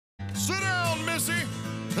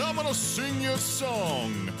I'm gonna sing you a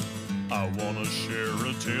song. I wanna share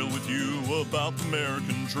a tale with you about the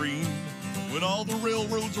American dream, when all the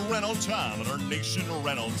railroads ran on time and our nation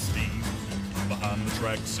ran on steam. Behind the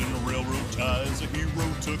tracks and the railroad ties, a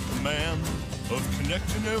hero took command of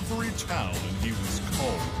connecting every town, and he was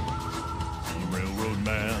called the Railroad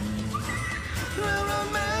Man.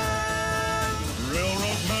 Railroad Man!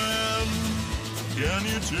 Railroad Man! Can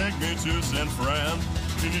you take me to San Fran?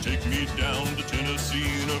 Can you take me down to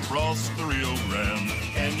Tennessee and across the Rio Grande?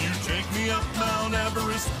 Can you take me up Mount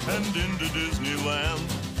Everest and into Disneyland?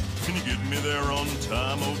 Can you get me there on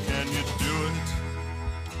time? Oh, can you do it?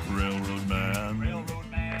 Railroad Man. Railroad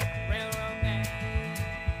Man. Railroad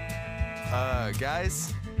Man.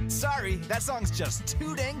 Guys, sorry, that song's just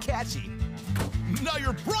too dang catchy. Now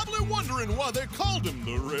you're probably wondering why they called him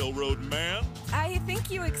the Railroad Man. I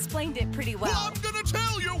think you explained it pretty well. Well, I'm gonna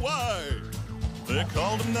tell you why. They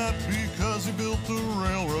called him that because he built the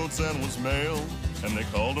railroads and was male. And they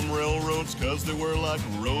called them railroads because they were like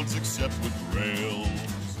roads except with rails.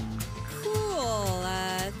 Cool.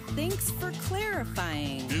 Thanks for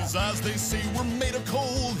clarifying. His eyes, they say, were made of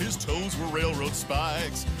coal. His toes were railroad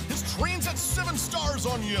spikes. His trains had 7 stars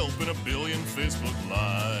on Yelp and 1 billion Facebook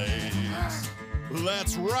likes.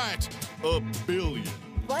 That's right, 1 billion.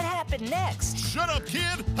 What happened next? Shut up,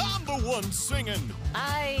 kid. I'm the one singing.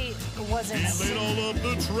 I wasn't. He laid all up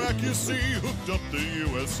the track, you see, hooked up the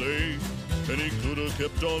USA. And he could have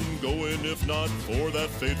kept on going if not for that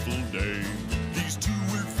fateful day. These 2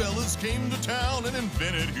 weird fellas came to town and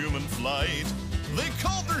invented human flight. They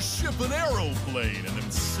called their ship an aeroplane and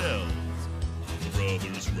themselves the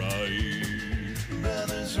Brothers Wright.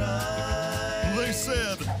 Brothers Wright. They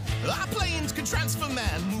said, our planes can transfer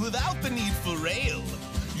man without the need for rail.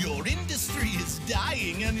 Your industry is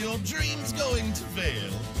dying and your dream's going to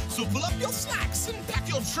fail. So pull up your slacks and pack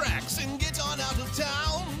your tracks and get on out of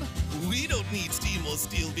town. We don't need steam or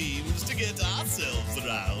steel beams to get ourselves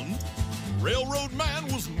around. Railroad Man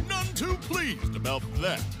was none too pleased about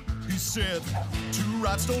that. He said, 2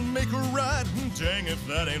 rights don't make a right, dang if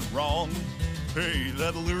that ain't wrong. Hey,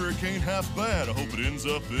 that lyric ain't half bad, I hope it ends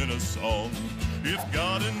up in a song. If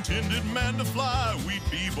God intended man to fly, we'd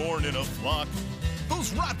be born in a flock.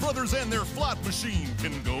 Those Wright brothers and their flight machine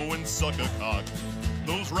can go and suck a cock.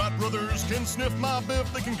 Those Wright brothers can sniff my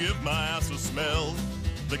biff, they can give my ass a smell.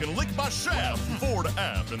 They can lick my shaft from fore to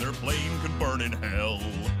aft, and their plane can burn in hell.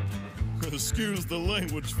 Excuse the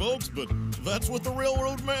language, folks, but that's what the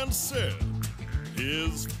Railroad Man said.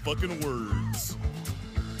 His fucking words.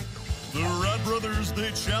 The Wright brothers,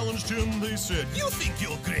 they challenged him, they said, you think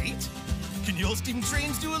you're great? Can your steam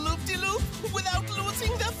trains do a loop-de-loop without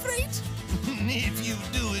losing the freight? If you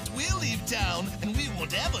do it, we'll leave town, and we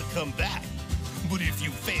won't ever come back. But if you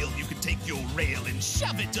fail, you can take your rail and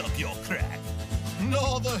shove it up your crack.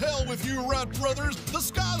 No, the hell with you, Wright brothers. The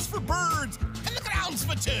sky's for birds, and the ground's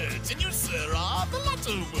for turds, and you, sir, are the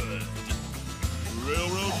latter word.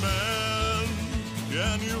 Railroad Man,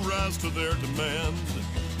 can you rise to their demand?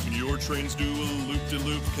 Can your trains do a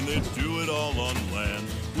loop-de-loop? Can they do it all on land?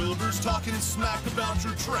 Wilbur's talking smack about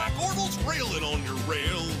your track, Orville's railing on your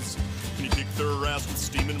rails. Can you kick their ass with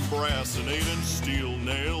steam and brass and 8-inch steel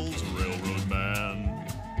nails, Railroad Man?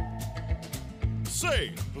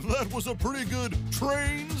 Say, that was a pretty good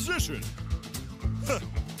transition.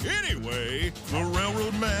 Anyway, the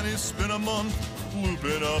Railroad Man, he spent a month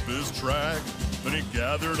looping up his track. Then he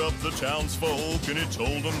gathered up the townsfolk and he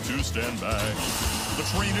told them to stand back. The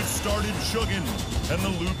train had started chugging and the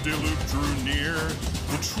loop-de-loop drew near.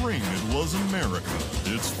 The train, it was America,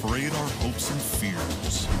 its freight our hopes and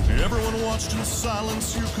fears. Everyone watched in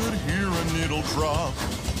silence, you could hear a needle drop.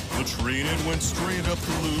 The train, it went straight up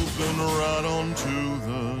the loop and right onto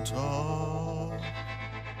the top.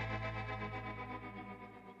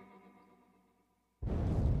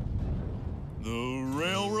 The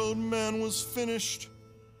Railroad Man was finished.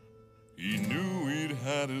 He knew he'd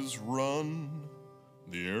had his run.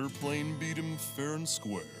 The airplane beat him fair and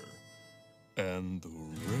square. And the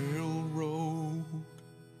railroad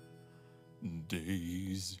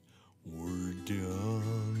days were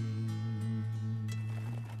done.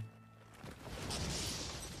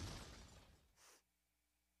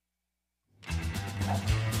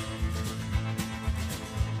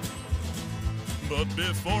 But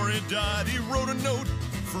before he died, he wrote a note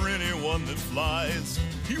for anyone that flies.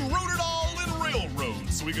 He wrote it all in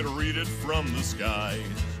railroads so we could read it from the sky.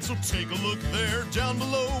 So take a look there down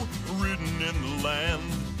below, written in the land.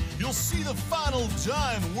 You'll see the final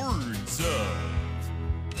dying words of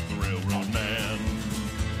the Railroad Man.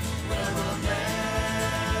 Railroad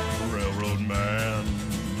Man. Railroad Man.